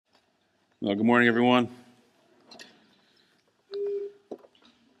Well, good morning, everyone.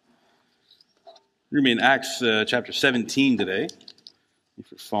 We're going to be in Acts chapter 17 today, if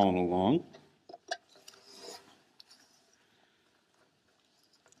you're following along.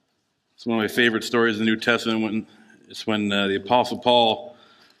 It's one of my favorite stories in the New Testament. When the Apostle Paul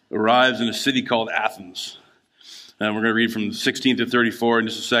arrives in a city called Athens. And we're going to read from 16 to 34 in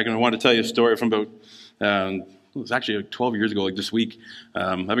just a second. I want to tell you a story from about, it was actually like 12 years ago, like this week.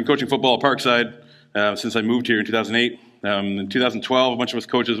 I've been coaching football at Parkside since I moved here in 2008. In 2012, a bunch of us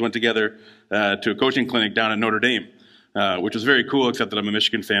coaches went together to a coaching clinic down at Notre Dame, which was very cool, except that I'm a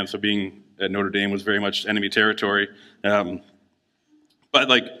Michigan fan, so being at Notre Dame was very much enemy territory. But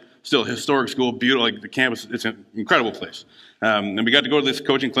still, historic school, beautiful, the campus, it's an incredible place. And we got to go to this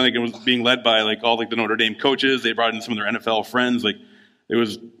coaching clinic, and it was being led by all the Notre Dame coaches. They brought in some of their NFL friends. It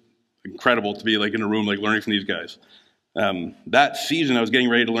was incredible to be in a room learning from these guys. That season, I was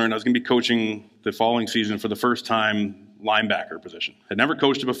getting ready to learn. I was going to be coaching the following season for the first time linebacker position. I'd never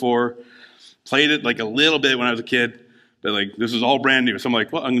coached it before. Played it a little bit when I was a kid, but this is all brand new. So I'm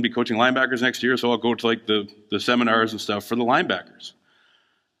well, I'm going to be coaching linebackers next year, so I'll go to the seminars and stuff for the linebackers.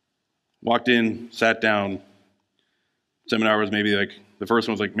 Walked in, sat down. Seminar was maybe the first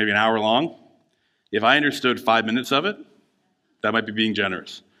one was maybe an hour long. If I understood 5 minutes of it, that might be being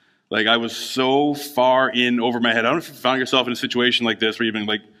generous. I was so far in over my head. I don't know if you found yourself in a situation like this where you've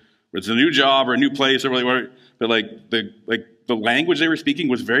been it's a new job or a new place or whatever, but the language they were speaking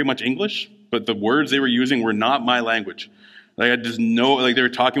was very much English, but the words they were using were not my language. I just know they were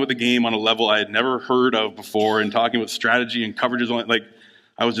talking about the game on a level I had never heard of before and talking about strategy and coverages on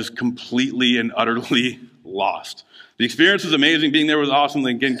I was just completely and utterly lost. The experience was amazing. Being there was awesome,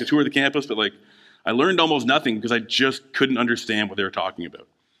 getting to tour the campus, but I learned almost nothing because I just couldn't understand what they were talking about.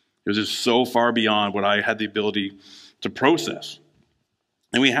 It was just so far beyond what I had the ability to process.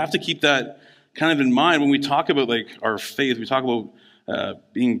 And we have to keep that kind of in mind when we talk about our faith. We talk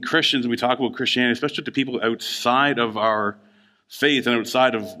about being Christians, and we talk about Christianity, especially to people outside of our faith and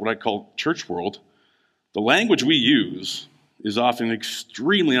outside of what I call church world. The language we use is often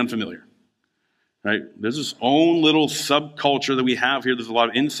extremely unfamiliar. Right? There's this own little subculture that we have here. There's a lot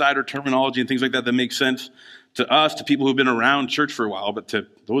of insider terminology and things like that that makes sense to us, to people who've been around church for a while, but to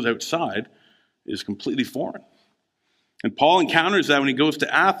those outside is completely foreign. And Paul encounters that when he goes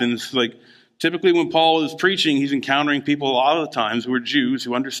to Athens. Typically when Paul is preaching, he's encountering people a lot of the times who are Jews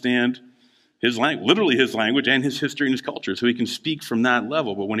who understand his language, literally his language and his history and his culture, so he can speak from that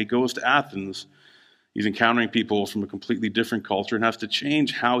level. But when he goes to Athens, he's encountering people from a completely different culture and has to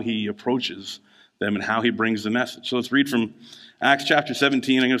change how he approaches them and how he brings the message. So let's read from Acts chapter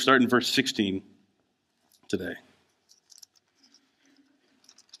 17. I'm going to start in verse 16 today.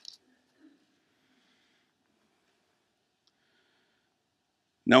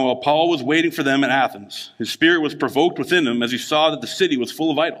 Now, while Paul was waiting for them at Athens, his spirit was provoked within him as he saw that the city was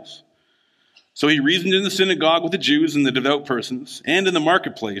full of idols. So he reasoned in the synagogue with the Jews and the devout persons, and in the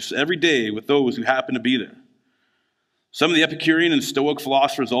marketplace every day with those who happened to be there. Some of the Epicurean and Stoic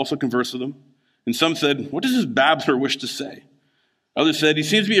philosophers also conversed with him, and some said, "What does this babbler wish to say?" Others said, "He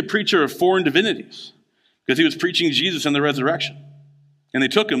seems to be a preacher of foreign divinities, because he was preaching Jesus and the resurrection." And they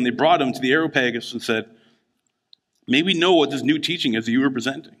took him, they brought him to the Areopagus and said, "May we know what this new teaching is that you are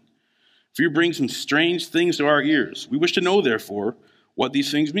presenting? For you bring some strange things to our ears. We wish to know, therefore, what these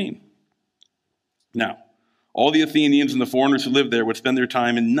things mean." Now, all the Athenians and the foreigners who lived there would spend their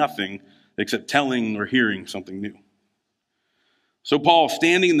time in nothing except telling or hearing something new. So Paul,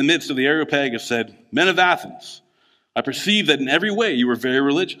 standing in the midst of the Areopagus, said, "Men of Athens, I perceive that in every way you are very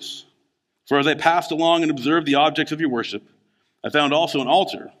religious. For as I passed along and observed the objects of your worship, I found also an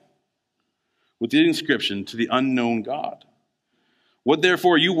altar with the inscription, 'To the unknown God.' What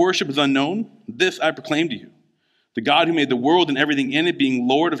therefore you worship is unknown, this I proclaim to you. The God who made the world and everything in it, being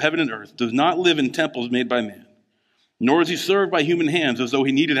Lord of heaven and earth, does not live in temples made by man, nor is he served by human hands as though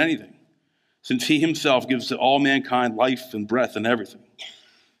he needed anything, since he himself gives to all mankind life and breath and everything.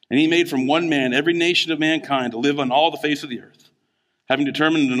 And he made from one man every nation of mankind to live on all the face of the earth, having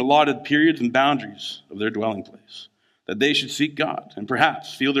determined and allotted periods and boundaries of their dwelling place, that they should seek God and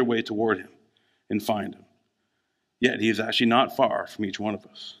perhaps feel their way toward him and find him. Yet he is actually not far from each one of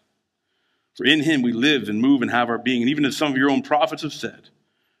us. For in him we live and move and have our being, and even as some of your own prophets have said,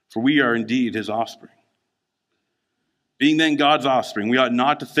 for we are indeed his offspring. Being then God's offspring, we ought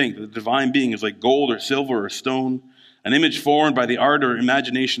not to think that the divine being is like gold or silver or stone, an image formed by the art or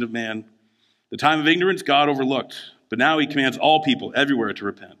imagination of man. The time of ignorance God overlooked, but now he commands all people everywhere to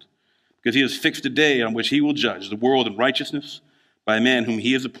repent, because he has fixed a day on which he will judge the world in righteousness by a man whom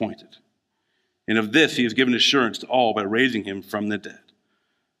he has appointed. And of this he has given assurance to all by raising him from the dead.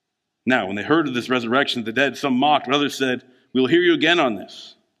 Now, when they heard of this resurrection of the dead, some mocked, but others said, "We will hear you again on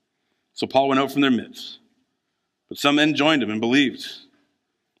this." So Paul went out from their midst. But some men joined him and believed,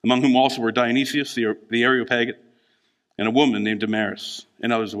 among whom also were Dionysius the Areopagite, and a woman named Damaris,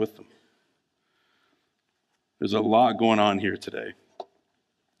 and others with them. There's a lot going on here today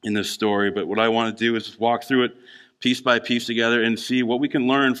in this story, but what I want to do is walk through it piece by piece together and see what we can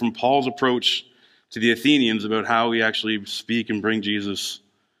learn from Paul's approach to the Athenians about how we actually speak and bring Jesus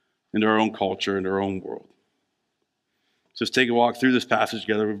into our own culture, into our own world. So let's take a walk through this passage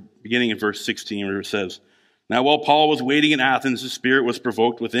together, beginning in verse 16, where it says, "Now while Paul was waiting in Athens, his spirit was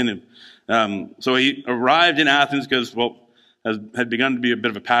provoked within him." So he arrived in Athens because, had begun to be a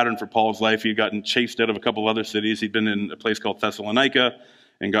bit of a pattern for Paul's life. He'd gotten chased out of a couple other cities. He'd been in a place called Thessalonica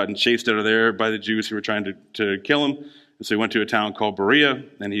and gotten chased out of there by the Jews who were trying to kill him. And so he went to a town called Berea,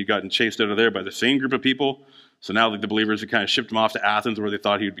 and he'd gotten chased out of there by the same group of people. So now the believers had kind of shipped him off to Athens where they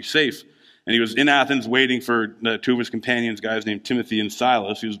thought he would be safe. And he was in Athens waiting for two of his companions, guys named Timothy and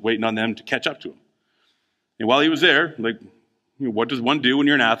Silas. He was waiting on them to catch up to him. And while he was there, what does one do when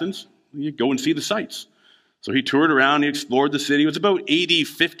you're in Athens? You go and see the sights. So he toured around, he explored the city. It was about AD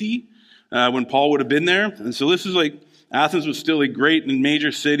 50 when Paul would have been there. And so this is Athens was still a great and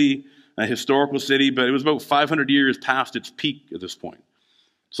major city, a historical city, but it was about 500 years past its peak at this point.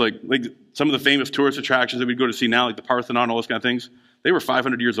 So like some of the famous tourist attractions that we'd go to see now, like the Parthenon, all those kind of things, they were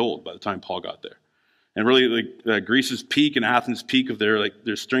 500 years old by the time Paul got there. And really, Greece's peak and Athens' peak of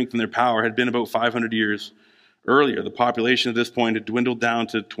their strength and their power had been about 500 years earlier. The population at this point had dwindled down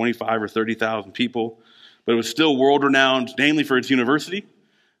to 25 or 30,000 people, but it was still world-renowned, namely for its university,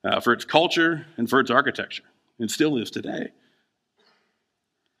 for its culture, and for its architecture, and still is today.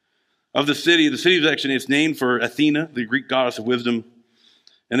 Of the city was actually, it's named for Athena, the Greek goddess of wisdom,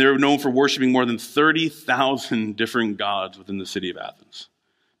 and they were known for worshiping more than 30,000 different gods within the city of Athens.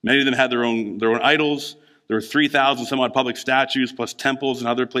 Many of them had their own idols. There were 3,000 some odd public statues, plus temples and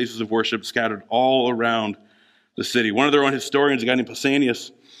other places of worship scattered all around the city. One of their own historians, a guy named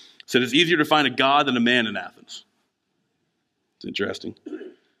Pausanias, said it's easier to find a god than a man in Athens. It's interesting.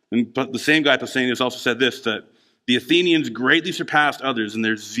 But the same guy, Pausanias, also said this, that the Athenians greatly surpassed others in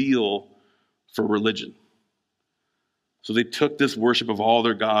their zeal for religion. So they took this worship of all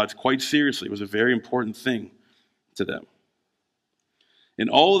their gods quite seriously. It was a very important thing to them. In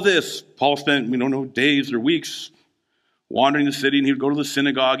all of this, Paul spent, days or weeks wandering the city, and he would go to the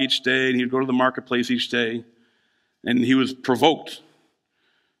synagogue each day, and he would go to the marketplace each day, and he was provoked.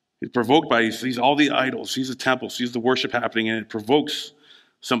 He's provoked by, he sees all the idols, sees the temple, sees the worship happening, and it provokes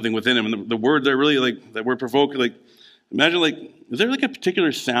something within him. And the word there really, that word provoke, imagine, is there a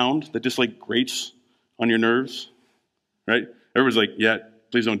particular sound that just grates on your nerves? Right? Everyone's yeah,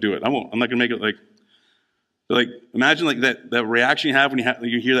 please don't do it. I won't. I'm not going to make it imagine that reaction you have when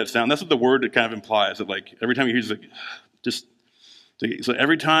you hear that sound. That's what the word kind of implies. That every time you hear it, so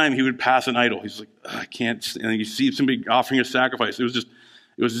every time he would pass an idol, he's I can't. And you see somebody offering a sacrifice. It was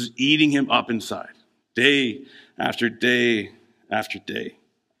just eating him up inside, day after day after day.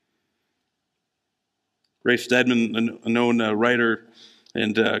 Ray Stedman, a known writer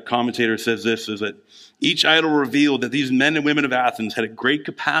and commentator, says this, is that each idol revealed that these men and women of Athens had a great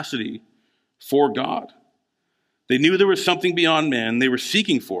capacity for God. They knew there was something beyond man. They were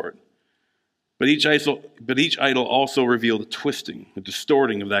seeking for it. But each idol also revealed a twisting, a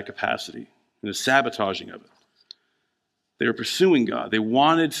distorting of that capacity, and a sabotaging of it. They were pursuing God. They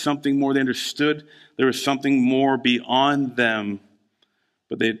wanted something more. They understood there was something more beyond them,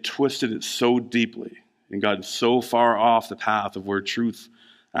 but they had twisted it so deeply and gotten so far off the path of where truth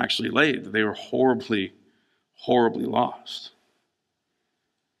actually lay that they were horribly, horribly lost.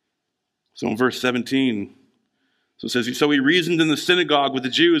 So in verse 17, it says, "So he reasoned in the synagogue with the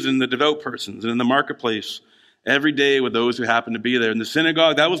Jews and the devout persons, and in the marketplace every day with those who happened to be there." In the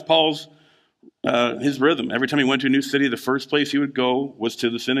synagogue, that was Paul's his rhythm. Every time he went to a new city, the first place he would go was to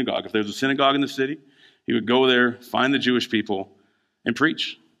the synagogue. If there was a synagogue in the city, he would go there, find the Jewish people, and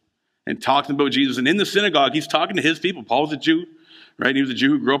preach and talk to them about Jesus. And in the synagogue, he's talking to his people. Paul was a Jew, right? He was a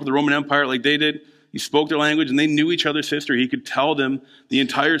Jew who grew up in the Roman Empire like they did. He spoke their language, and they knew each other's history. He could tell them the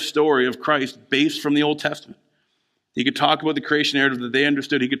entire story of Christ based from the Old Testament. He could talk about the creation narrative that they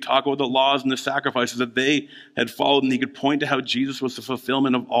understood. He could talk about the laws and the sacrifices that they had followed. And he could point to how Jesus was the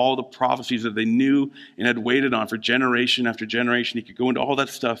fulfillment of all the prophecies that they knew and had waited on for generation after generation. He could go into all that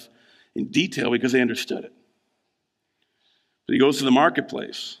stuff in detail because they understood it. But he goes to the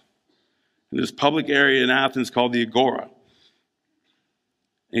marketplace, in this public area in Athens called the Agora.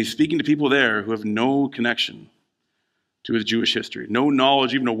 And he's speaking to people there who have no connection to his Jewish history, no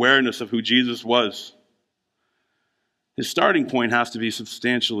knowledge, even awareness of who Jesus was. his starting point has to be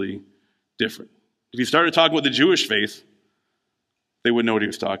substantially different. If he started talking about the Jewish faith, they wouldn't know what he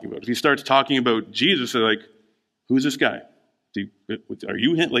was talking about. If he starts talking about Jesus, they're like, who's this guy? Are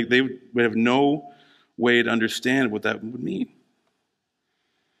you him? Like, they would have no way to understand what that would mean.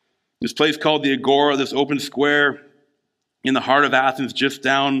 This place called the Agora, this open square in the heart of Athens, just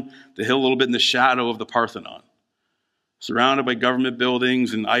down the hill a little bit in the shadow of the Parthenon. Surrounded by government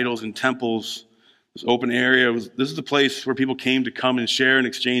buildings and idols and temples, this open area, this is the place where people came to come and share and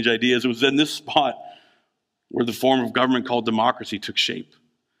exchange ideas. It was in this spot where the form of government called democracy took shape.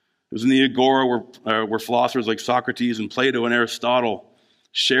 It was in the Agora where philosophers like Socrates and Plato and Aristotle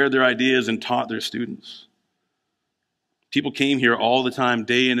shared their ideas and taught their students. People came here all the time,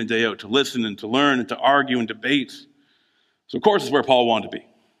 day in and day out, to listen and to learn and to argue and debate. So of course it's where Paul wanted to be.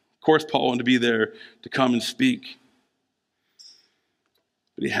 Of course Paul wanted to be there to come and speak.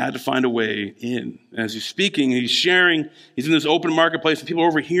 But he had to find a way in. And as he's speaking, he's sharing, he's in this open marketplace, and people are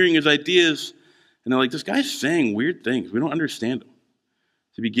overhearing his ideas. And they're like, this guy's saying weird things. We don't understand him.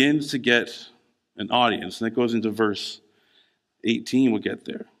 He begins to get an audience. And that goes into verse 18. We'll get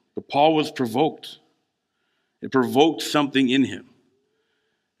there. But Paul was provoked. It provoked something in him.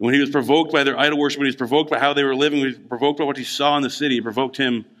 And when he was provoked by their idol worship, when he was provoked by how they were living, when he was provoked by what he saw in the city, it provoked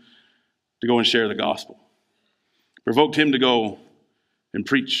him to go and share the gospel. It provoked him to go and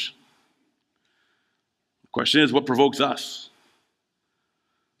preach. The question is, what provokes us?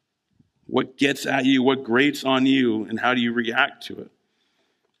 What gets at you? What grates on you? And how do you react to it?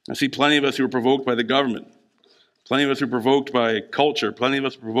 I see plenty of us who are provoked by the government. Plenty of us who are provoked by culture. Plenty of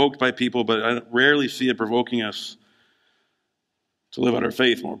us are provoked by people, but I rarely see it provoking us to live out our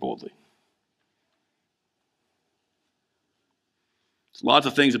faith more boldly. There's lots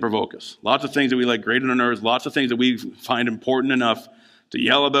of things that provoke us. Lots of things that we like grate on our nerves. Lots of things that we find important enough to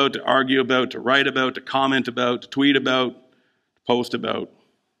yell about, to argue about, to write about, to comment about, to tweet about, to post about.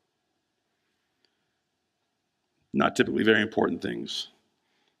 Not typically very important things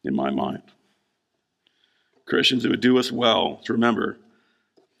in my mind. Christians, it would do us well to remember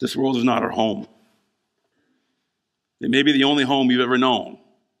this world is not our home. It may be the only home you've ever known,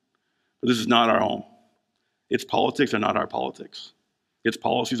 but this is not our home. Its politics are not our politics. Its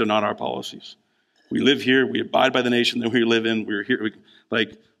policies are not our policies. We live here. We abide by the nation that we live in. We're here.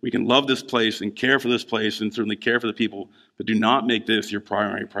 We can love this place and care for this place and certainly care for the people, but do not make this your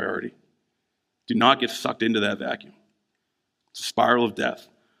primary priority. Do not get sucked into that vacuum. It's a spiral of death.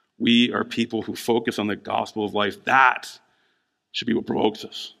 We are people who focus on the gospel of life. That should be what provokes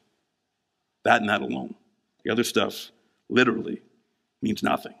us. That and that alone. The other stuff literally means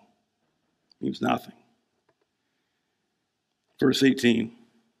nothing. Means nothing. Verse 18.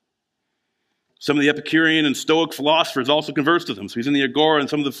 Some of the Epicurean and Stoic philosophers also conversed with him. So he's in the Agora, and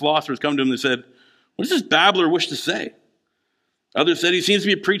some of the philosophers come to him and they said, what does this babbler wish to say? Others said he seems to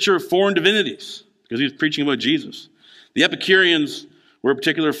be a preacher of foreign divinities because he was preaching about Jesus. The Epicureans were a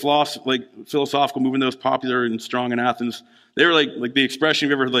particular philosophical movement that was popular and strong in Athens. They were like the expression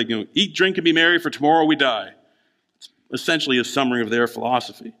you've ever heard, eat, drink, and be merry, for tomorrow we die. It's essentially a summary of their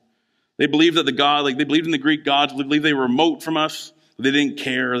philosophy. They believed that they believed in the Greek gods, they believed they were remote from us, they didn't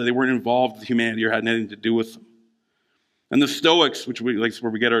care, they weren't involved with humanity or had anything to do with them. And the Stoics, which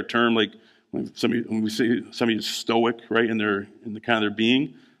where we get our term, when we say somebody is stoic, right, in the kind of their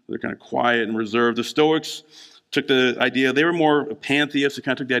being, they're kind of quiet and reserved. The Stoics took the idea, they were more pantheists. They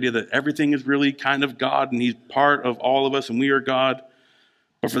kind of took the idea that everything is really kind of God and he's part of all of us and we are God.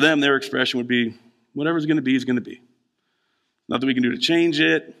 But for them, their expression would be, whatever's going to be is going to be. Nothing we can do to change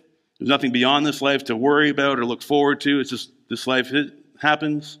it. There's nothing beyond this life to worry about or look forward to. It's just this life, it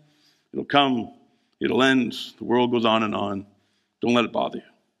happens. It'll come. It'll end. The world goes on and on. Don't let it bother you.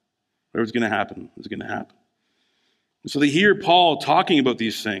 Whatever's going to happen is going to happen. And so they hear Paul talking about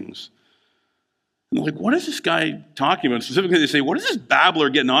these things. And they're like, what is this guy talking about? Specifically, they say, what is this babbler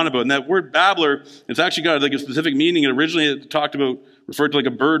getting on about? And that word babbler, it's actually got a specific meaning. And originally it referred to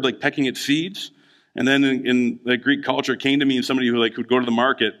a bird pecking its seeds. And then in the Greek culture, it came to mean somebody who would go to the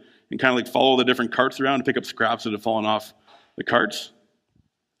market and kind of follow the different carts around and pick up scraps that had fallen off the carts.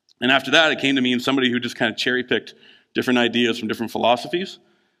 And after that, it came to mean somebody who just kind of cherry-picked different ideas from different philosophies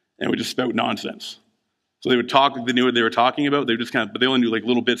and would just spout nonsense. So they would talk like they knew what they were talking about. But they only knew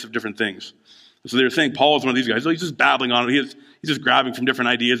little bits of different things. So they were saying Paul is one of these guys. He's just babbling on. He's just grabbing from different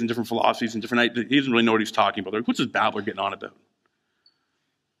ideas and different philosophies and different ideas. He doesn't really know what he's talking about. They're like, what's this babbler getting on about?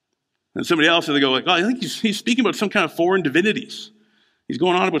 And somebody else, they go I think he's speaking about some kind of foreign divinities. He's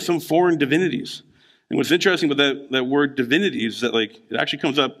going on about some foreign divinities. And what's interesting about that word divinities is that it actually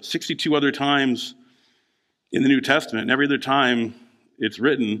comes up 62 other times in the New Testament. And every other time it's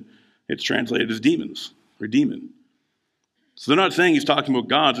written, it's translated as demons or demon. So they're not saying he's talking about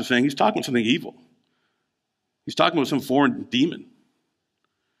gods, they're saying he's talking about something evil. He's talking about some foreign demon.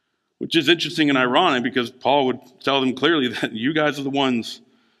 Which is interesting and ironic because Paul would tell them clearly that you guys are the ones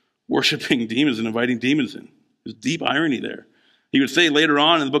worshiping demons and inviting demons in. There's deep irony there. He would say later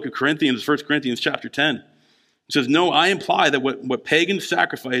on in the book of Corinthians, 1 Corinthians chapter 10, he says, no, I imply that what pagans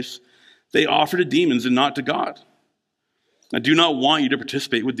sacrifice, they offer to demons and not to God. I do not want you to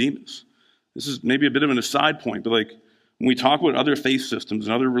participate with demons. This is maybe a bit of an aside point, but like when we talk about other faith systems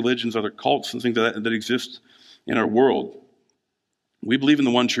and other religions, other cults and things that exist in our world, we believe in the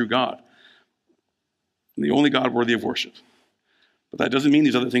one true God, and the only God worthy of worship. But that doesn't mean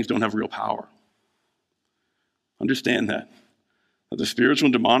these other things don't have real power. Understand that the spiritual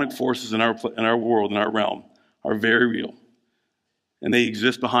and demonic forces in our world, in our realm, are very real. And they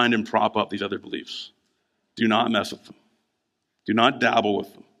exist behind and prop up these other beliefs. Do not mess with them. Do not dabble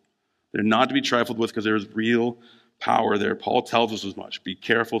with them. They're not to be trifled with because there is real power there. Paul tells us as much. Be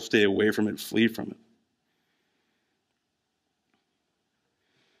careful, stay away from it, flee from it.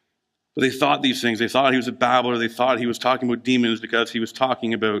 But they thought these things. They thought he was a babbler. They thought he was talking about demons because he was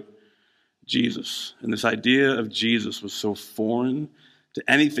talking about Jesus. And this idea of Jesus was so foreign to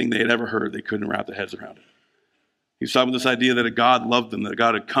anything they had ever heard, they couldn't wrap their heads around it. He was talking about this idea that a God loved them, that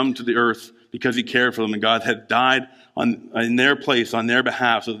God had come to the earth because he cared for them, and God had died in their place, on their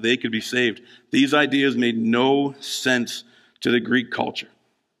behalf, so that they could be saved. These ideas made no sense to the Greek culture.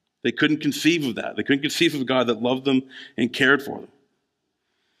 They couldn't conceive of that. They couldn't conceive of a God that loved them and cared for them.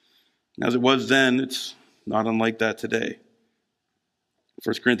 As it was then, it's not unlike that today.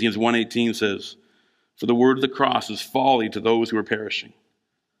 1 Corinthians 1:18 says, for the word of the cross is folly to those who are perishing.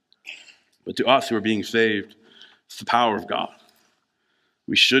 But to us who are being saved, it's the power of God.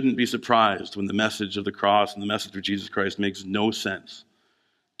 We shouldn't be surprised when the message of the cross and the message of Jesus Christ makes no sense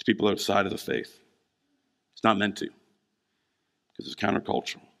to people outside of the faith. It's not meant to, because it's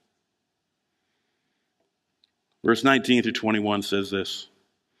countercultural. Verse 19 through 21 says this.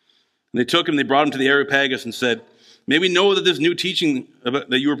 And they took him, they brought him to the Areopagus and said, may we know that this new teaching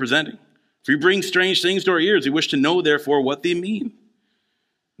that you are presenting, for you bring strange things to our ears. We wish to know, therefore, what they mean.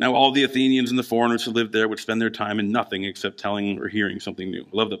 Now all the Athenians and the foreigners who lived there would spend their time in nothing except telling or hearing something new.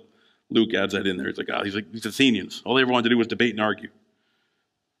 I love that Luke adds that in there. It's like, these Athenians, all they ever wanted to do was debate and argue.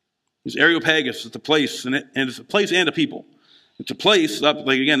 This Areopagus is a place, and it's a place and a people. It's a place up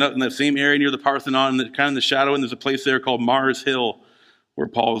in that same area near the Parthenon, kind of in the shadow, and there's a place there called Mars Hill, where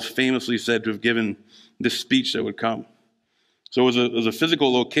Paul is famously said to have given this speech that would come. So it was a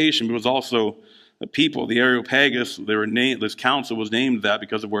physical location, but it was also a people. The Areopagus, this council was named that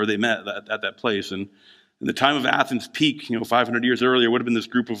because of where they met at that place. And in the time of Athens' peak, 500 years earlier, would have been this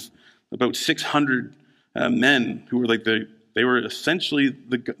group of about 600 men who were they were essentially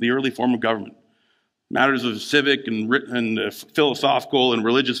the early form of government. Matters of civic and philosophical and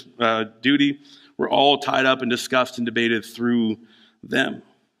religious duty were all tied up and discussed and debated through them.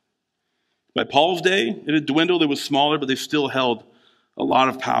 By Paul's day, it had dwindled, it was smaller, but they still held a lot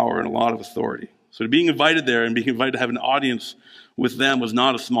of power and a lot of authority. So being invited there and being invited to have an audience with them was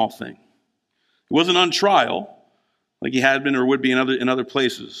not a small thing. He wasn't on trial like he had been or would be in other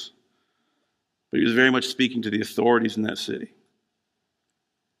places, but he was very much speaking to the authorities in that city.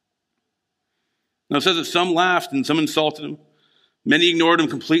 Now it says that some laughed and some insulted him. Many ignored him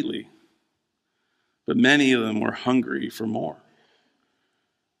completely, but many of them were hungry for more.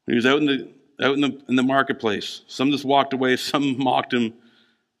 When he was out in the marketplace, some just walked away, some mocked him,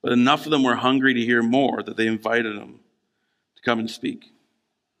 but enough of them were hungry to hear more that they invited him to come and speak.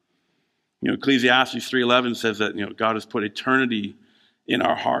 Ecclesiastes 3:11 says that God has put eternity in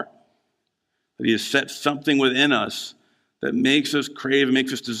our heart, that he has set something within us that makes us crave,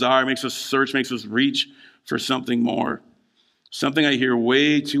 makes us desire, makes us search, makes us reach for something more. Something I hear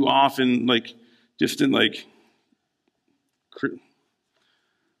way too often,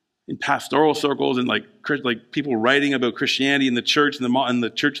 in pastoral circles and like people writing about Christianity in the church and the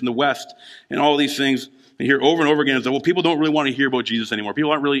church in the West and all these things. I hear over and over again is that, well, people don't really want to hear about Jesus anymore.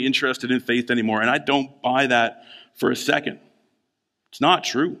 People aren't really interested in faith anymore. And I don't buy that for a second. It's not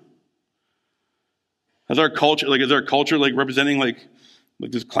true. Is our culture representing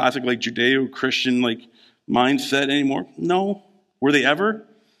this classic Judeo-Christian mindset anymore? No. Were they ever?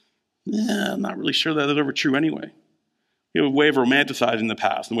 Yeah, I'm not really sure that was ever true anyway. We have a way of romanticizing the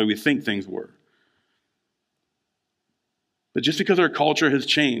past, the way we think things were. But just because our culture has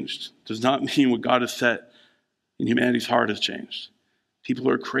changed does not mean what God has set in humanity's heart has changed. People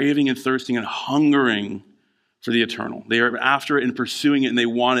are craving and thirsting and hungering for the eternal. They are after it and pursuing it, and they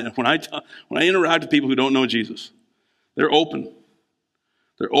want it. And when I interact with people who don't know Jesus, they're open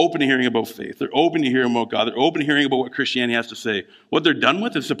They're open to hearing about faith. They're open to hearing about God. They're open to hearing about what Christianity has to say. What they're done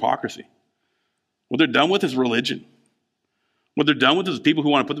with is hypocrisy. What they're done with is religion. What they're done with is people who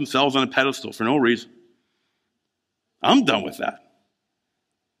want to put themselves on a pedestal for no reason. I'm done with that.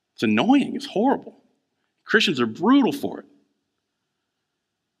 It's annoying. It's horrible. Christians are brutal for it.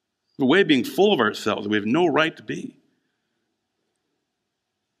 The way of being full of ourselves that we have no right to be.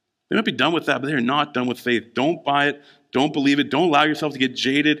 They might be done with that, but they are not done with faith. Don't buy it. Don't believe it. Don't allow yourself to get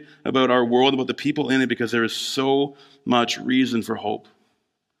jaded about our world, about the people in it, because there is so much reason for hope.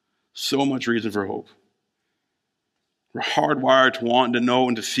 So much reason for hope. We're hardwired to want to know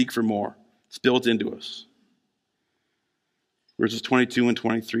and to seek for more. It's built into us. Verses 22 and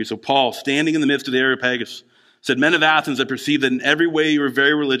 23. So Paul, standing in the midst of the Areopagus, said, "Men of Athens, I perceive that in every way you are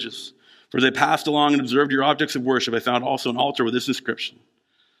very religious. For as I passed along and observed your objects of worship, I found also an altar with this inscription,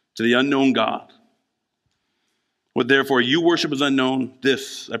 to the unknown God. What therefore you worship as unknown,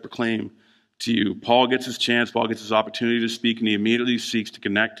 this I proclaim to you." Paul gets his chance, Paul gets his opportunity to speak, and he immediately seeks to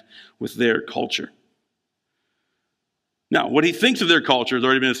connect with their culture. Now, what he thinks of their culture has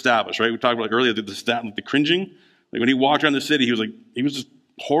already been established, right? We talked about earlier, the cringing. Like when he walked around the city, he was just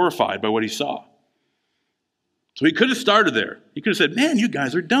horrified by what he saw. So he could have started there. He could have said, "Man, you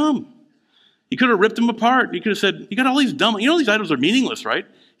guys are dumb." He could have ripped them apart. He could have said, "You got all these dumb, these idols are meaningless, right?"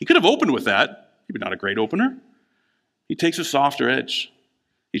 He could have opened with that. Maybe not a great opener. He takes a softer edge.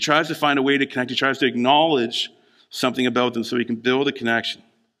 He tries to find a way to connect. He tries to acknowledge something about them so he can build a connection.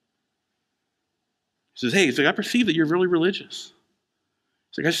 He says, "Hey, I perceive that you're really religious.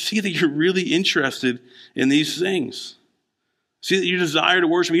 I see that you're really interested in these things. See that you desire to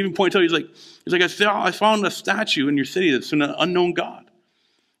worship." He even points out, he's like, I found a statue in your city that's an unknown God.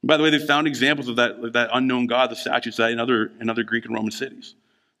 And by the way, they found examples of that unknown God, the statues, that in other Greek and Roman cities.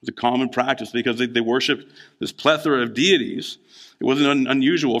 It was a common practice because they worshipped this plethora of deities. It wasn't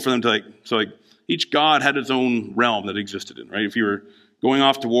unusual for them to each god had its own realm that existed in, right? If you were going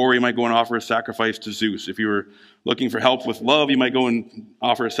off to war, you might go and offer a sacrifice to Zeus. If you were looking for help with love, you might go and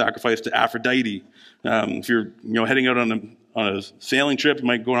offer a sacrifice to Aphrodite. If you're heading out on a sailing trip, you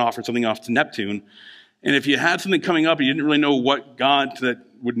might go and offer something off to Neptune. And if you had something coming up and you didn't really know what god that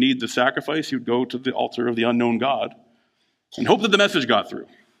would need the sacrifice, you'd go to the altar of the unknown God and hope that the message got through.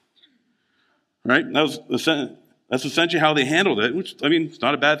 Right? That's essentially how they handled it, which, it's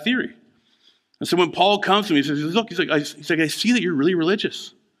not a bad theory. And so when Paul comes to me, he says, "Look, I see that you're really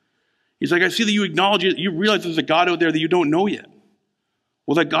religious." He's like, "I see that you acknowledge it. You realize there's a God out there that you don't know yet.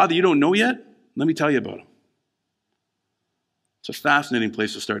 Well, that God that you don't know yet, let me tell you about him." It's a fascinating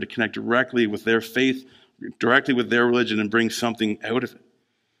place to start, to connect directly with their faith, directly with their religion, and bring something out of it.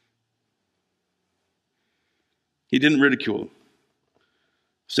 He didn't ridicule them.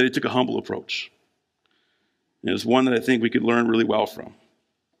 Instead, he took a humble approach. And it's one that I think we could learn really well from.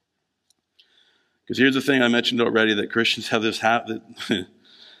 Because here's the thing I mentioned already, that Christians have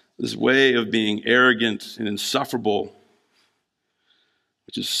this way of being arrogant and insufferable,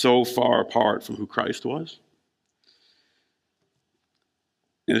 which is so far apart from who Christ was.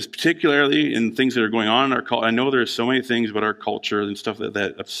 And it's particularly in things that are going on in our culture. I know there are so many things about our culture and stuff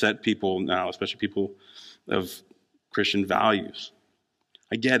that upset people now, especially people of Christian values.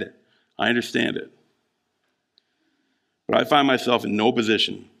 I get it. I understand it. But I find myself in no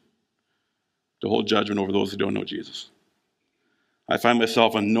position to hold judgment over those who don't know Jesus. I find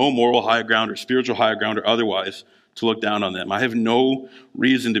myself on no moral high ground or spiritual high ground or otherwise to look down on them. I have no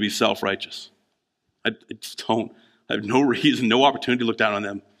reason to be self-righteous. I just don't. I have no reason, no opportunity to look down on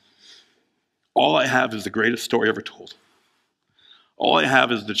them. All I have is the greatest story ever told. All I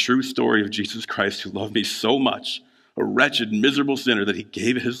have is the true story of Jesus Christ, who loved me so much, a wretched, miserable sinner, that he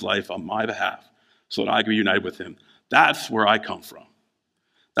gave his life on my behalf so that I could be united with him. That's where I come from.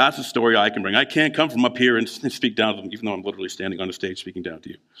 That's the story I can bring. I can't come from up here and speak down to them, even though I'm literally standing on a stage speaking down to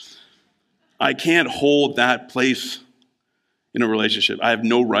you. I can't hold that place in a relationship. I have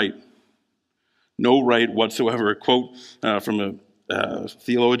no right whatsoever. A quote from a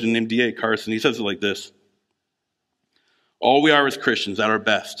theologian named D.A. Carson. He says it like this: "All we are as Christians at our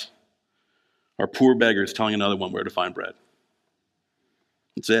best are poor beggars telling another one where to find bread."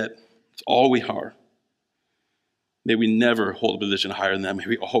 That's it. It's all we are. May we never hold a position higher than that. May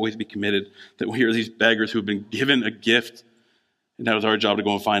we always be committed that we are these beggars who have been given a gift, and now it's our job to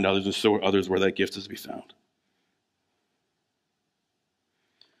go and find others and show others where that gift is to be found.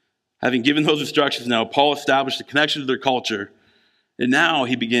 Having given those instructions now, Paul established a connection to their culture, and now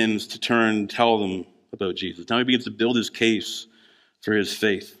he begins to turn and tell them about Jesus. Now he begins to build his case for his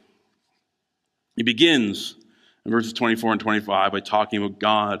faith. He begins in verses 24 and 25 by talking about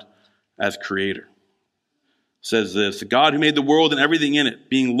God as creator. says this: the God who made the world and everything in it,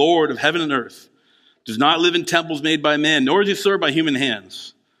 being Lord of heaven and earth, does not live in temples made by man, nor is he served by human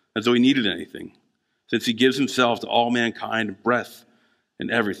hands, as though he needed anything, since he gives himself to all mankind and breath and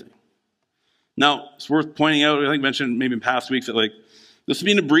everything. Now, it's worth pointing out, I think I mentioned maybe in past weeks, that like this would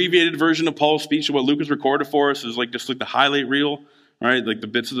be an abbreviated version of Paul's speech. What Luke has recorded for us is like just like the highlight reel, right? Like the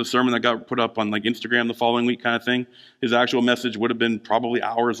bits of the sermon that got put up on like Instagram the following week kind of thing. His actual message would have been probably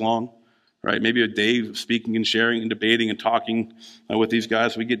hours long, right? Maybe a day of speaking and sharing and debating and talking with these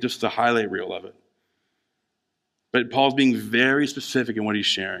guys. We get just the highlight reel of it. But Paul's being very specific in what he's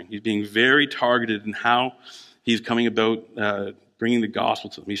sharing. He's being very targeted in how he's coming about bringing the gospel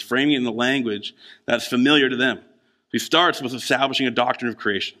to them. He's framing it in the language that's familiar to them. He starts with establishing a doctrine of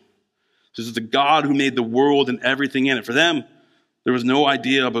creation. This is the God who made the world and everything in it. For them, there was no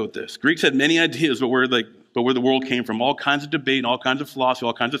idea about this. Greeks had many ideas about where the world came from. All kinds of debate, all kinds of philosophy,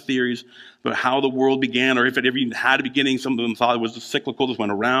 all kinds of theories about how the world began, or if it ever even had a beginning. Some of them thought it was cyclical, just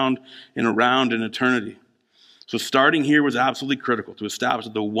went around and around in eternity. So starting here was absolutely critical to establish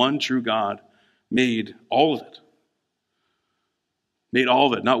that the one true God made all of it. Made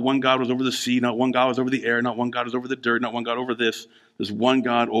all of it. Not one God was over the sea, not one God was over the air, not one God was over the dirt, not one God over this. There's one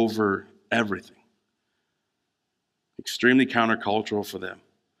God over everything. Extremely countercultural for them.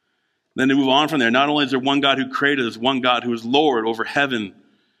 Then to move on from there, not only is there one God who created, there's one God who is Lord over heaven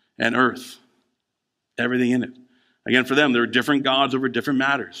and earth. Everything in it. Again, for them, there are different gods over different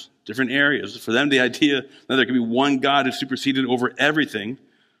matters, different areas. For them, the idea that there could be one God who superseded over everything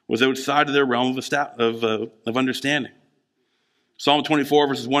was outside of their realm of understanding. Psalm 24,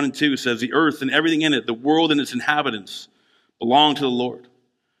 verses 1 and 2 says, the earth and everything in it, the world and its inhabitants, belong to the Lord.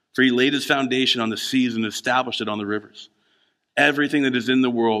 For he laid his foundation on the seas and established it on the rivers. Everything that is in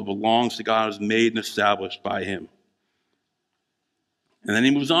the world belongs to God, is made and established by him. And then he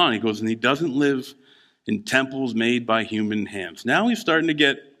moves on. He goes, and he doesn't live in temples made by human hands. Now he's starting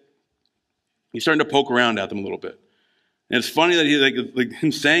to poke around at them a little bit. And it's funny that he, like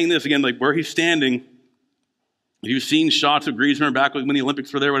him saying this again, like where he's standing. You've seen shots of Greece, remember back when the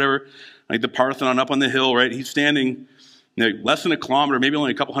Olympics were there, whatever, like the Parthenon up on the hill, right? He's standing less than a kilometer, maybe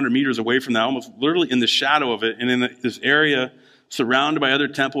only a couple hundred meters away from that, almost literally in the shadow of it, and in this area surrounded by other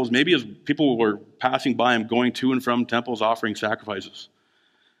temples, maybe as people were passing by him, going to and from temples, offering sacrifices.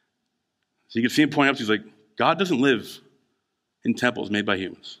 So you can see him point up, he's like, God doesn't live in temples made by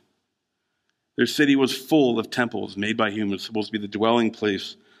humans. Their city was full of temples made by humans, supposed to be the dwelling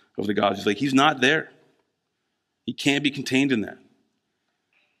place of the gods. He's like, he's not there. He can't be contained in that.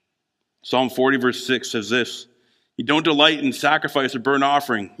 Psalm 40, verse 6 says this: you don't delight in sacrifice or burnt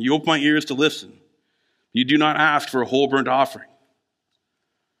offering. You open my ears to listen. You do not ask for a whole burnt offering.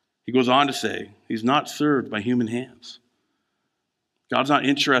 He goes on to say, he's not served by human hands. God's not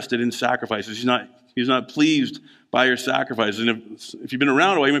interested in sacrifices. He's not pleased by your sacrifices. And if you've been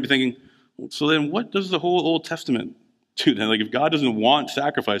around a while, you might be thinking, so then what does the whole Old Testament do then? Like if God doesn't want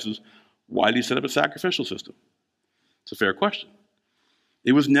sacrifices, why did he set up a sacrificial system? It's a fair question.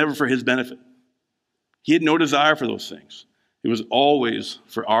 It was never for his benefit. He had no desire for those things. It was always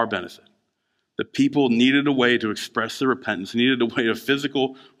for our benefit. The people needed a way to express their repentance, needed a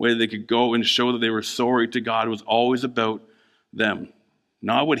physical way that they could go and show that they were sorry to God. It was always about them.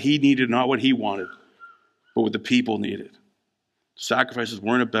 Not what he needed, not what he wanted, but what the people needed. Sacrifices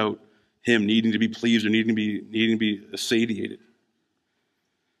weren't about him needing to be pleased or needing to be satiated.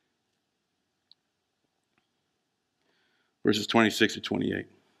 Verses 26 to 28. And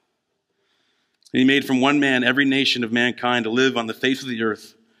he made from one man every nation of mankind to live on the face of the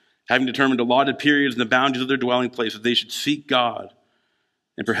earth, having determined allotted periods and the boundaries of their dwelling places. They should seek God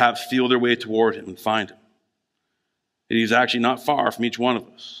and perhaps feel their way toward him and find him. And he's actually not far from each one of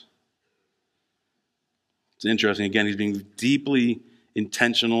us. It's interesting. Again, he's being deeply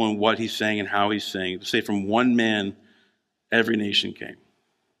intentional in what he's saying and how he's saying. To say from one man, every nation came.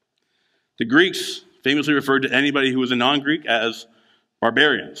 The Greeks famously referred to anybody who was a non-Greek as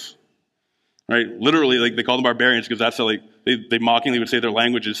barbarians. Right? Literally, like they call them barbarians because that's how they mockingly would say their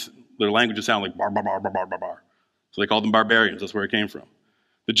languages sound like bar, bar, bar, bar, bar, bar, bar. So they called them barbarians. That's where it came from.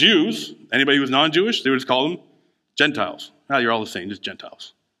 The Jews, anybody who was non-Jewish, they would just call them Gentiles. Ah, you're all the same, just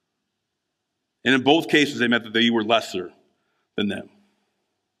Gentiles. And in both cases, they meant that they were lesser than them.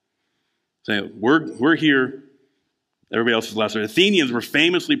 Saying, we're here, everybody else is lesser. Athenians were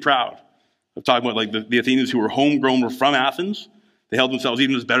famously proud of talking about like the Athenians who were homegrown, were from Athens. They held themselves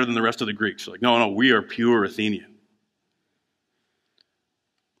even as better than the rest of the Greeks. Like, no, we are pure Athenian.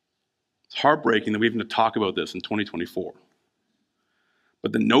 It's heartbreaking that we have to talk about this in 2024.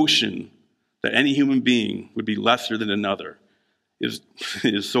 But the notion that any human being would be lesser than another is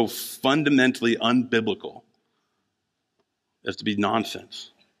so fundamentally unbiblical as to be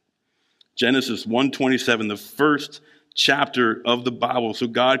nonsense. Genesis 1:27, the first chapter of the Bible. So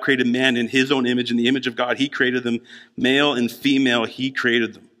God created man in his own image. In the image of God, he created them. Male and female, he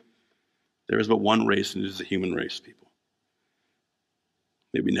created them. There is but one race, and it is the human race, people.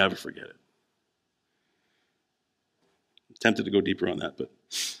 May we never forget it. I'm tempted to go deeper on that, but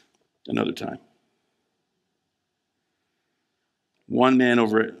another time. One man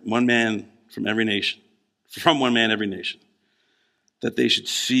from every nation, that they should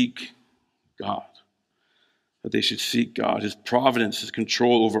seek God. That they should seek God. His providence, his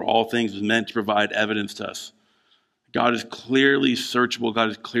control over all things is meant to provide evidence to us. God is clearly searchable. God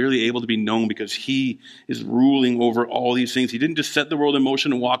is clearly able to be known because he is ruling over all these things. He didn't just set the world in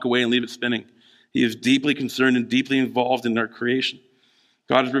motion and walk away and leave it spinning. He is deeply concerned and deeply involved in our creation.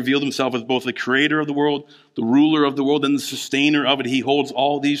 God has revealed himself as both the creator of the world, the ruler of the world, and the sustainer of it. He holds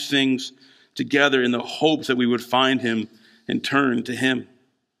all these things together in the hopes that we would find him and turn to him.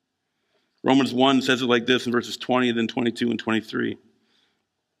 Romans 1 says it like this in verses 20, then 22 and 23.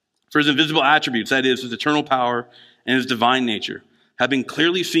 For his invisible attributes, that is, his eternal power and his divine nature, have been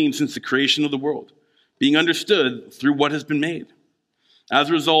clearly seen since the creation of the world, being understood through what has been made. As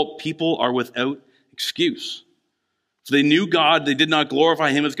a result, people are without excuse. For they knew God, they did not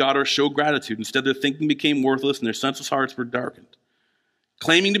glorify him as God or show gratitude. Instead, their thinking became worthless and their senseless hearts were darkened.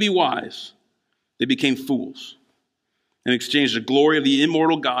 Claiming to be wise, they became fools and exchanged the glory of the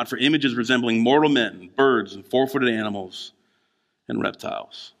immortal God for images resembling mortal men, birds, and four-footed animals, and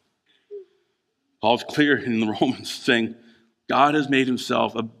reptiles. Paul's clear in the Romans saying, God has made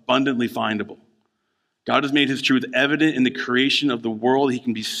himself abundantly findable. God has made his truth evident in the creation of the world. He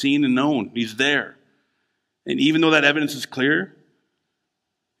can be seen and known. He's there. And even though that evidence is clear,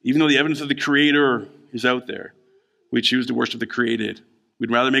 even though the evidence of the Creator is out there, we choose to worship the created.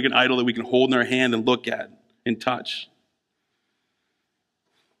 We'd rather make an idol that we can hold in our hand and look at and touch.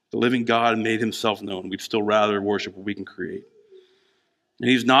 The living God made himself known. We'd still rather worship what we can create. And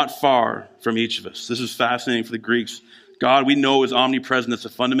he's not far from each of us. This is fascinating for the Greeks. God, we know, is omnipresent. That's a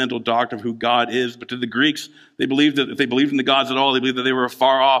fundamental doctrine of who God is. But to the Greeks, they believed that if they believed in the gods at all, they believed that they were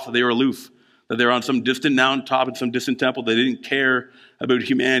far off, that they were aloof, that they were on some distant mountaintop in some distant temple. They didn't care about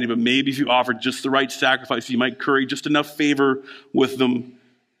humanity. But maybe if you offered just the right sacrifice, you might curry just enough favor with them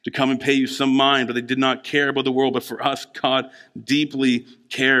to come and pay you some mind. But they did not care about the world. But for us, God deeply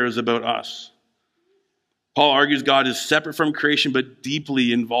cares about us. Paul argues God is separate from creation, but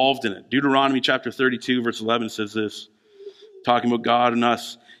deeply involved in it. Deuteronomy chapter 32, verse 11 says this, talking about God and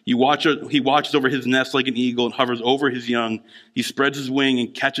us. He watches over his nest like an eagle and hovers over his young. He spreads his wing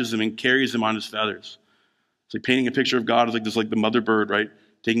and catches them and carries them on his feathers. It's like painting a picture of God as like the mother bird, right?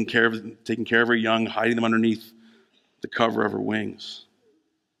 Taking care of her young, hiding them underneath the cover of her wings.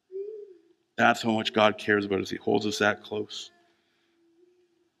 That's how much God cares about us. He holds us that close.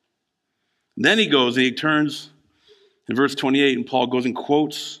 And then he goes and he turns in verse 28, and Paul goes and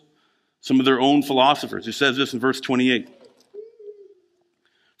quotes some of their own philosophers. He says this in verse 28.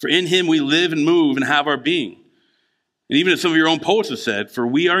 For in him we live and move and have our being. And even as some of your own poets have said, for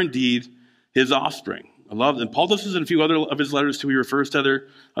we are indeed his offspring. I love it. And Paul does this in a few other of his letters too. He refers to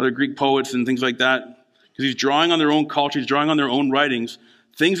other Greek poets and things like that. Because he's drawing on their own culture. He's drawing on their own writings.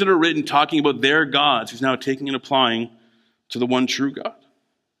 Things that are written talking about their gods. He's now taking and applying to the one true God.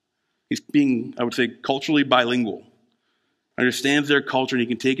 He's being, I would say, culturally bilingual. Understands their culture, and he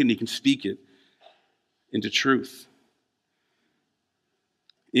can take it and he can speak it into truth.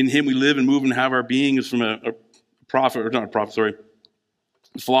 In him we live and move and have our being is from a philosopher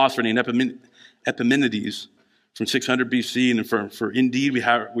named Epimenides from 600 BC. And for indeed we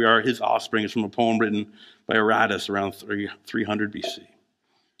are his offspring is from a poem written by Aratus around 300 BC.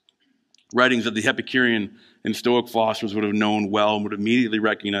 Writings that the Epicurean and Stoic philosophers would have known well and would immediately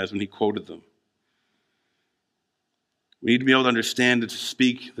recognize when he quoted them. We need to be able to understand and to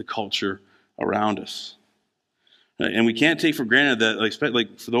speak the culture around us. And we can't take for granted that,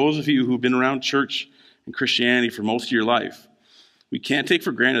 like for those of you who've been around church and Christianity for most of your life, we can't take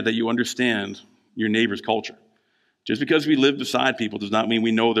for granted that you understand your neighbor's culture. Just because we live beside people does not mean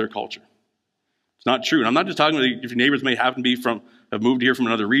we know their culture. It's not true. And I'm not just talking about if your neighbors may happen to have moved here from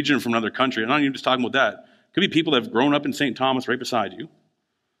another region or from another country. I'm not even just talking about that. It could be people that have grown up in St. Thomas right beside you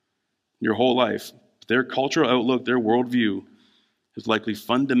your whole life. Their cultural outlook, their worldview is likely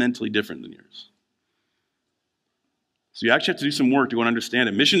fundamentally different than yours. So you actually have to do some work to go and understand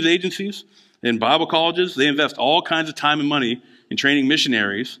it. Missions agencies and Bible colleges, they invest all kinds of time and money in training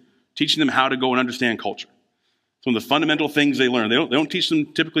missionaries, teaching them how to go and understand culture. Some of the fundamental things they learn. They don't teach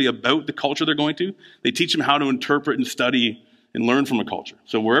them typically about the culture they're going to. They teach them how to interpret and study and learn from a culture.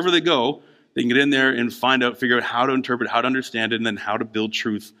 So wherever they go, They can get in there and figure out how to interpret, how to understand it, and then how to build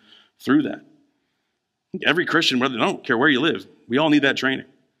truth through that. Every Christian, I don't care where you live, we all need that training.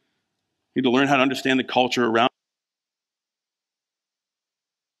 We need to learn how to understand the culture around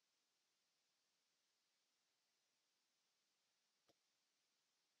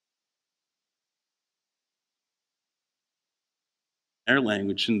their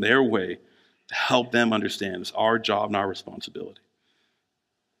language and their way to help them understand. It's our job and our responsibility.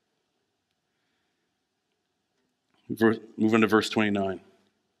 Move on to verse 29.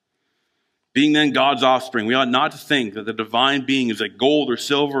 Being then God's offspring, we ought not to think that the divine being is like gold or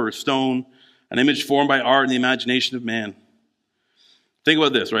silver or stone, an image formed by art and the imagination of man. Think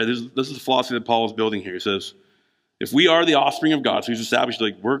about this, right? This is the philosophy that Paul is building here. He says, if we are the offspring of God, so he's established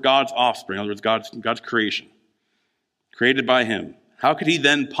like we're God's offspring, in other words, God's creation, created by him, how could he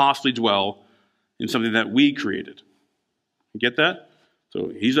then possibly dwell in something that we created? You get that?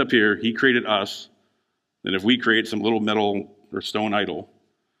 So he's up here, he created us, and if we create some little metal or stone idol,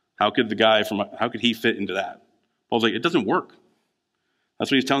 how could he fit into that? Paul's like, it doesn't work. That's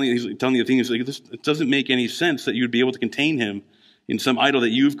what he's telling you. He's telling you the thing is like, it doesn't make any sense that you would be able to contain him in some idol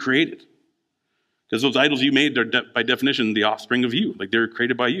that you've created. Because those idols you made are by definition the offspring of you. Like they're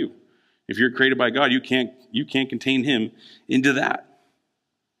created by you. If you're created by God, you can't contain him into that.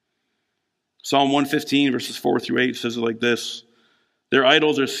 Psalm 115 verses 4 through 8 says it like this. Their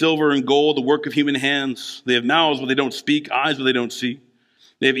idols are silver and gold, the work of human hands. They have mouths, but they don't speak, eyes, but they don't see.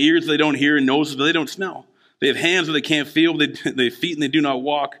 They have ears, but they don't hear, and noses, but they don't smell. They have hands, but they can't feel. They have feet, and they do not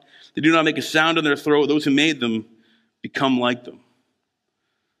walk. They do not make a sound in their throat. Those who made them become like them.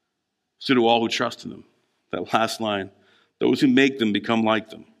 So do all who trust in them. That last line. Those who make them become like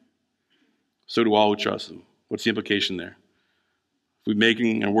them. So do all who trust them. What's the implication there? If we're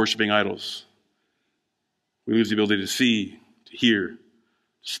making and worshiping idols, we lose the ability to see, to hear, to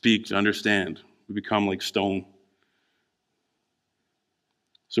speak, to understand. We become like stone.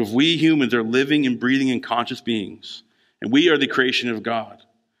 So if we humans are living and breathing and conscious beings, and we are the creation of God,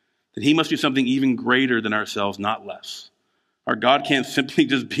 then he must be something even greater than ourselves, not less. Our God can't simply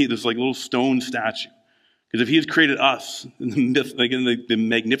just be this like little stone statue. Because if he has created us in the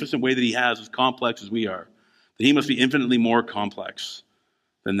magnificent way that he has, as complex as we are, then he must be infinitely more complex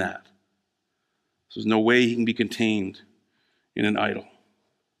than that. So there's no way he can be contained in an idol.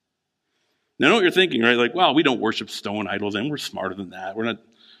 Now I know what you're thinking, right? Like, wow, we don't worship stone idols, and we're smarter than that. We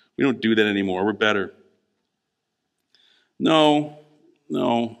don't do that anymore. We're better. No.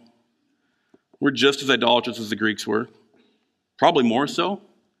 We're just as idolatrous as the Greeks were. Probably more so.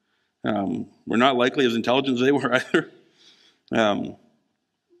 We're not likely as intelligent as they were either.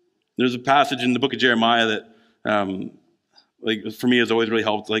 There's a passage in the book of Jeremiah that, for me, has always really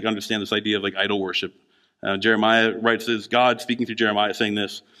helped understand this idea of idol worship. Jeremiah writes this, God speaking through Jeremiah saying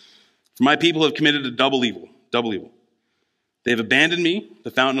this, for my people have committed a double evil. They have abandoned me,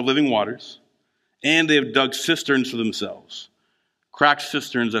 the fountain of living waters, and they have dug cisterns for themselves, cracked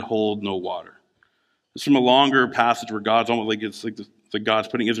cisterns that hold no water. It's from a longer passage where God's almost it's like God's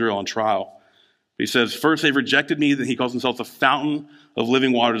putting Israel on trial. He says, first they've rejected me, then he calls himself the fountain of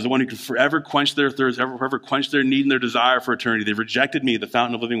living waters, the one who can forever quench their thirst, forever quench their need and their desire for eternity. They've rejected me, the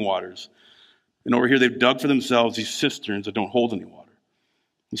fountain of living waters. And over here they've dug for themselves these cisterns that don't hold any water.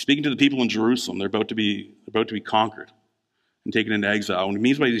 He's speaking to the people in Jerusalem. They're about to be conquered and taken into exile. And he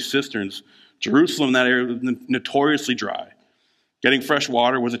means by these cisterns, Jerusalem in that area was notoriously dry. Getting fresh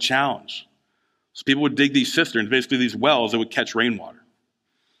water was a challenge. So people would dig these cisterns, basically these wells that would catch rainwater,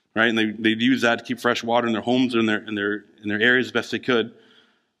 right? And they'd use that to keep fresh water in their homes and in their areas as best they could.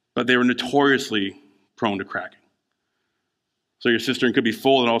 But they were notoriously prone to cracking. So your cistern could be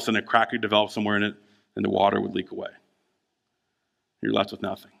full, and all of a sudden a crack could develop somewhere in it, and the water would leak away. You're left with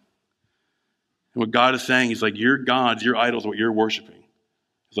nothing. And what God is saying, he's like, your gods, your idols, what you're worshiping,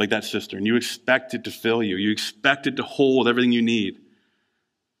 is like that cistern. You expect it to fill you. You expect it to hold everything you need.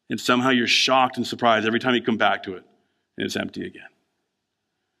 And somehow you're shocked and surprised every time you come back to it, and it's empty again.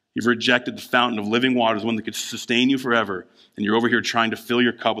 You've rejected the fountain of living waters, one that could sustain you forever, and you're over here trying to fill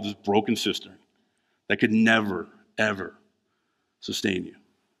your cup with this broken cistern that could never, ever sustain you.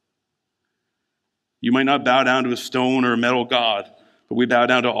 You might not bow down to a stone or a metal god, but we bow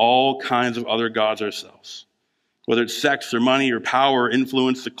down to all kinds of other gods ourselves. Whether it's sex or money or power or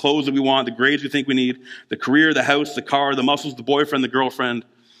influence, the clothes that we want, the grades we think we need, the career, the house, the car, the muscles, the boyfriend, the girlfriend,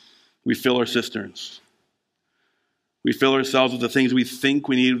 we fill our cisterns. We fill ourselves with the things we think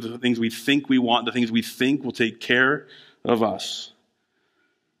we need, the things we think we want, the things we think will take care of us.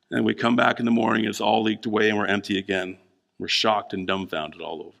 And we come back in the morning, it's all leaked away and we're empty again. We're shocked and dumbfounded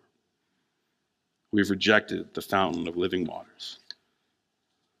all over. We've rejected the fountain of living waters.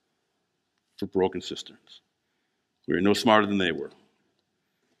 for broken cisterns. We are no smarter than they were,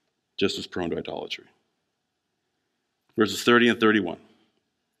 just as prone to idolatry. Verses 30 and 31.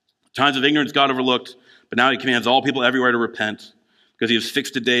 Times of ignorance God overlooked, but now he commands all people everywhere to repent, because he has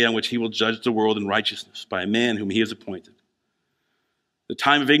fixed a day on which he will judge the world in righteousness by a man whom he has appointed. The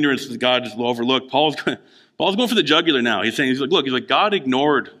time of ignorance that God has overlooked, Paul's going for the jugular now. He's like, God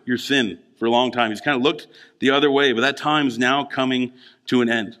ignored your sin for a long time. He's kind of looked the other way, but that time is now coming to an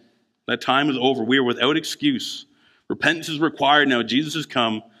end. That time is over. We are without excuse. Repentance is required now. Jesus has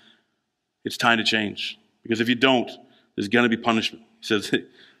come. It's time to change. Because if you don't, there's going to be punishment. He says,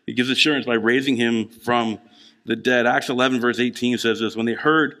 he gives assurance by raising him from the dead. Acts 11 verse 18 says this, when they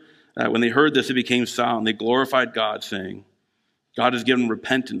heard this, it became silent. They glorified God, saying, God has given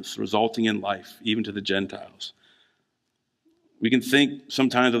repentance resulting in life, even to the Gentiles. We can think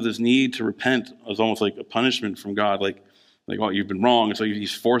sometimes of this need to repent as almost like a punishment from God, like oh, you've been wrong, and so he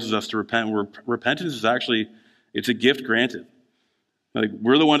forces us to repent. Repentance is actually, it's a gift granted. Like,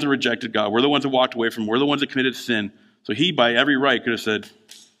 we're the ones that rejected God. We're the ones that walked away from him. We're the ones that committed sin. So he, by every right, could have said,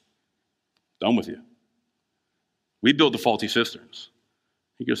 done with you. We built the faulty cisterns.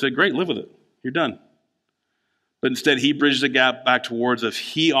 He could have said, great, live with it. You're done. But instead, he bridged the gap back towards us.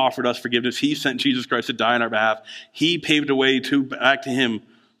 He offered us forgiveness. He sent Jesus Christ to die on our behalf. He paved a way back to him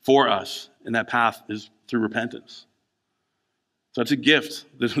for us. And that path is through repentance. So it's a gift.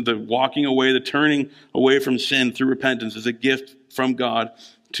 The walking away, the turning away from sin through repentance is a gift from God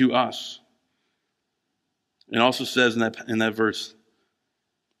to us. It also says in that verse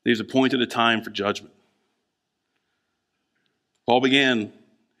that he's appointed a time for judgment. Paul began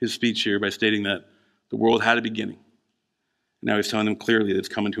his speech here by stating that the world had a beginning. Now he's telling them clearly that it's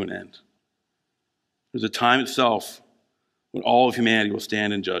coming to an end. There's a time itself when all of humanity will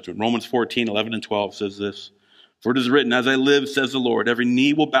stand in judgment. Romans 14, 11 and 12 says this, for it is written, as I live, says the Lord, every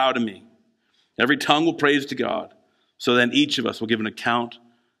knee will bow to me. Every tongue will praise to God. So then each of us will give an account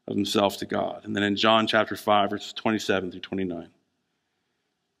of himself to God. And then in John chapter 5, verses 27 through 29.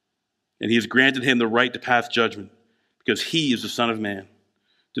 And he has granted him the right to pass judgment because he is the Son of Man.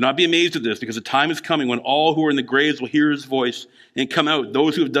 Do not be amazed at this, because the time is coming when all who are in the graves will hear his voice and come out,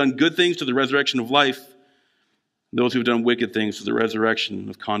 those who have done good things to the resurrection of life, and those who have done wicked things to the resurrection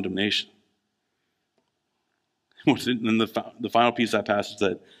of condemnation. And the final piece of that passage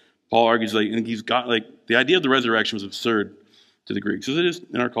that Paul argues, the idea of the resurrection was absurd to the Greeks, as it is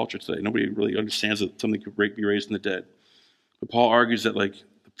in our culture today. Nobody really understands that something could be raised from the dead. But Paul argues that the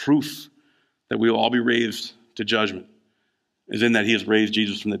proof that we will all be raised to judgment is in that he has raised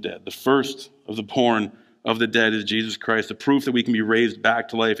Jesus from the dead. The first of the born of the dead is Jesus Christ. The proof that we can be raised back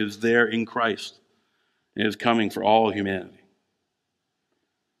to life is there in Christ. And it is coming for all humanity.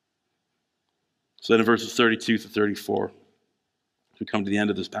 So then in verses 32 to 34, as we come to the end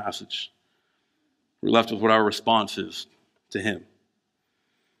of this passage, we're left with what our response is to him.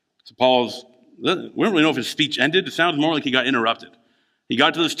 So we don't really know if his speech ended. It sounds more like he got interrupted. He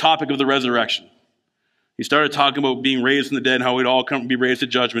got to this topic of the resurrection. He started talking about being raised from the dead and how we'd all come be raised to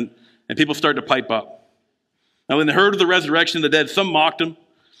judgment, and people started to pipe up. Now, when they heard of the resurrection of the dead, some mocked him.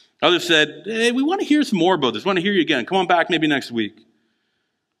 Others said, hey, we want to hear some more about this. We want to hear you again. Come on back maybe next week.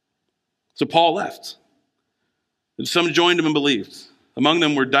 So Paul left. And some joined him and believed. Among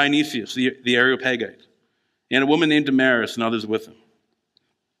them were Dionysius, the Areopagite, and a woman named Damaris, and others with him.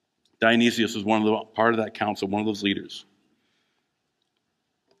 Dionysius was part of that council, one of those leaders.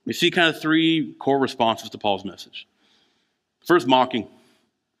 We see kind of three core responses to Paul's message. First, mocking.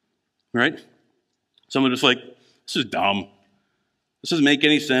 Right? Some are just like, this is dumb. This doesn't make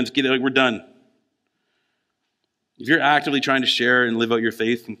any sense. We're done. If you're actively trying to share and live out your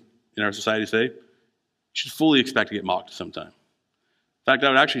faith in our society today, you should fully expect to get mocked sometime. In fact, I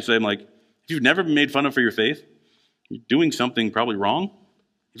would actually say, if you've never been made fun of for your faith, you're doing something probably wrong.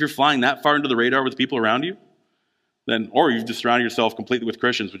 If you're flying that far into the radar with the people around you, or you've just surrounded yourself completely with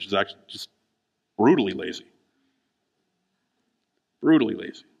Christians, which is actually just brutally lazy. Brutally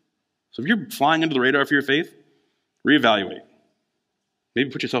lazy. So if you're flying under the radar for your faith, reevaluate. Maybe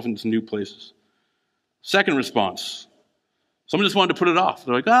put yourself into some new places. Second response. Someone just wanted to put it off.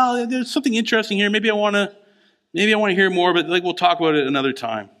 They're like, oh, there's something interesting here. Maybe I want to hear more, but we'll talk about it another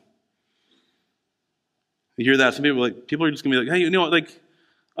time. You hear that? Some people are just going to be like, hey, you know what,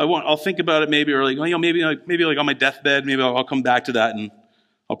 I'll think about it maybe, or maybe on my deathbed, maybe I'll come back to that and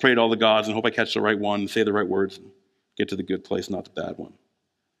I'll pray to all the gods and hope I catch the right one and say the right words and get to the good place, not the bad one.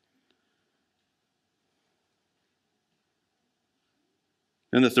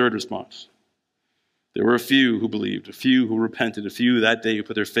 And the third response. There were a few who believed, a few who repented, a few that day who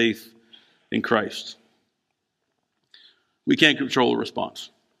put their faith in Christ. We can't control the response.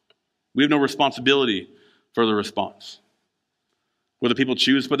 We have no responsibility for the response. Whether people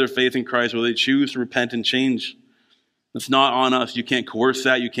choose to put their faith in Christ, whether they choose to repent and change, it's not on us. You can't coerce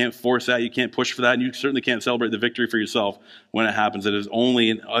that. You can't force that. You can't push for that. And you certainly can't celebrate the victory for yourself when it happens. It is only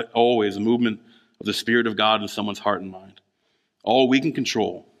and always a movement of the Spirit of God in someone's heart and mind. All we can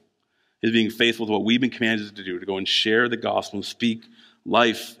control is being faithful to what we've been commanded to do, to go and share the gospel and speak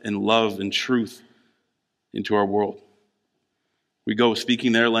life and love and truth into our world. We go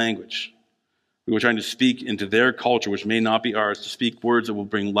speaking their language. We go trying to speak into their culture, which may not be ours, to speak words that will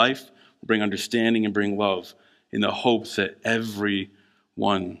bring life, will bring understanding, and bring love, in the hopes that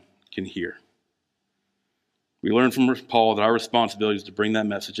everyone can hear. We learn from Paul that our responsibility is to bring that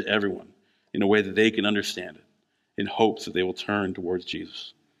message to everyone in a way that they can understand it, in hopes that they will turn towards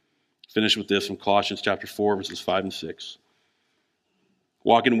Jesus. Finish with this from Colossians chapter 4, verses 5 and 6.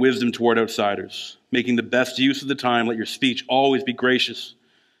 Walk in wisdom toward outsiders, making the best use of the time. Let your speech always be gracious,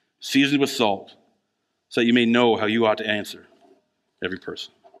 seasoned with salt, so that you may know how you ought to answer every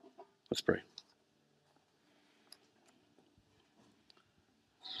person. Let's pray.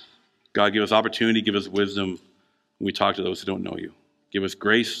 God, give us opportunity, give us wisdom when we talk to those who don't know you. Give us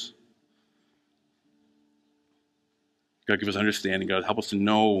grace. God, give us understanding. God, help us to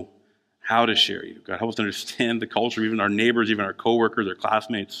know how to share you. God, help us to understand the culture, even our neighbors, even our coworkers, our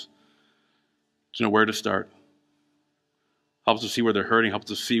classmates, to know where to start. Help us to see where they're hurting. Help us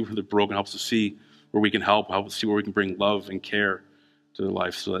to see where they're broken. Help us to see where we can help. Help us to see where we can bring love and care to their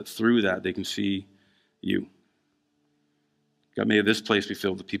life, so that through that they can see you. God, may this place be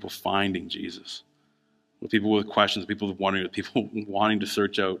filled with people finding Jesus, with people with questions, people with wondering, with people wanting to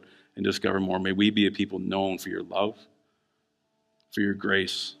search out and discover more. May we be a people known for your love, for your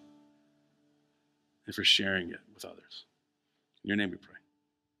grace, and for sharing it with others. In your name we pray.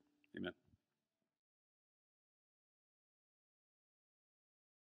 Amen.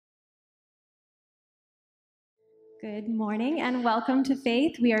 Good morning and welcome to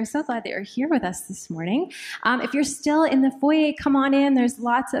Faith. We are so glad that you're here with us this morning. If you're still in the foyer, come on in. There's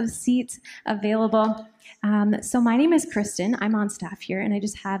lots of seats available. So my name is Kristen. I'm on staff here, and I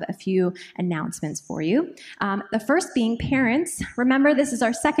just have a few announcements for you. The first being parents. Remember, this is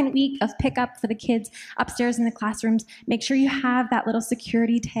our second week of pickup for the kids upstairs in the classrooms. Make sure you have that little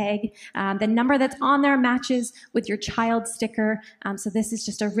security tag. The number that's on there matches with your child sticker. So this is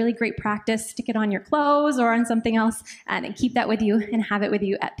just a really great practice. Stick it on your clothes or on something else, and keep that with you and have it with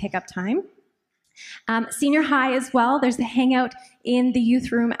you at pickup time. Senior high as well. There's a hangout in the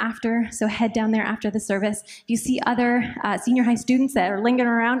youth room after, so head down there after the service. If you see other senior high students that are lingering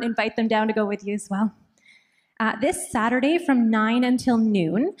around, invite them down to go with you as well. This Saturday from 9 until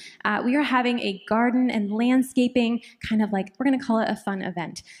noon, we are having a garden and landscaping, kind of like, we're going to call it a fun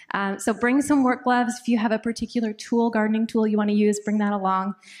event. So bring some work gloves. If you have a particular tool, gardening tool you want to use, bring that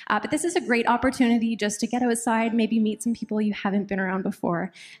along. But this is a great opportunity just to get outside, maybe meet some people you haven't been around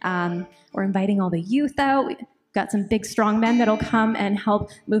before. We're inviting all the youth out. We've got some big, strong men that'll come and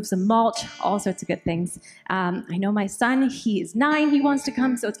help move some mulch, all sorts of good things. I know my son, he is 9, he wants to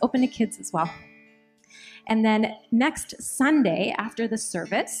come, so it's open to kids as well. And then next Sunday after the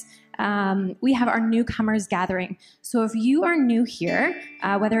service, we have our newcomers gathering. So if you are new here,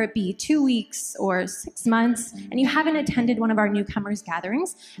 whether it be 2 weeks or 6 months, and you haven't attended one of our newcomers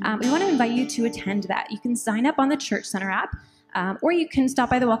gatherings, we want to invite you to attend that. You can sign up on the Church Center app, or you can stop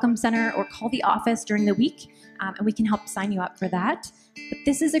by the Welcome Center or call the office during the week, and we can help sign you up for that. But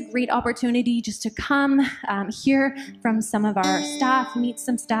this is a great opportunity just to come hear from some of our staff, meet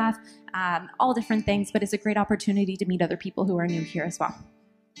some staff, all different things, but it's a great opportunity to meet other people who are new here as well.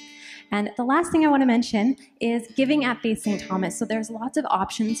 And the last thing I want to mention is giving at Faith St. Thomas. So there's lots of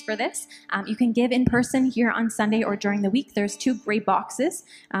options for this. You can give in person here on Sunday or during the week. There's 2 gray boxes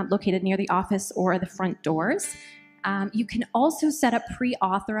located near the office or the front doors. You can also set up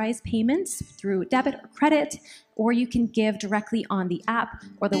pre-authorized payments through debit or credit, or you can give directly on the app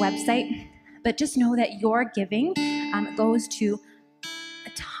or the website. But just know that your giving goes to a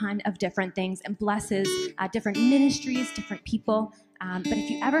ton of different things and blesses different ministries, different people. But if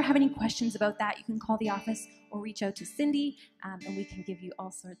you ever have any questions about that, you can call the office or reach out to Cindy, and we can give you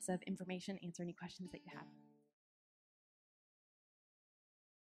all sorts of information, answer any questions that you have.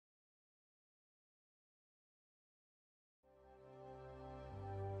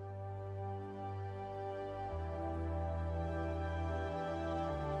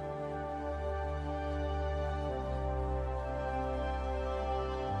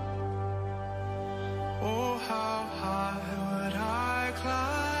 Oh, how high would I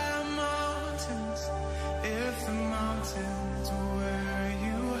climb mountains if the mountains were where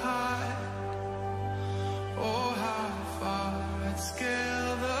you hide?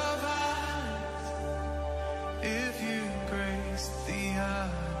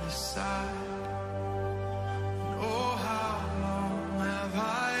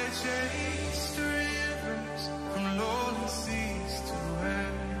 say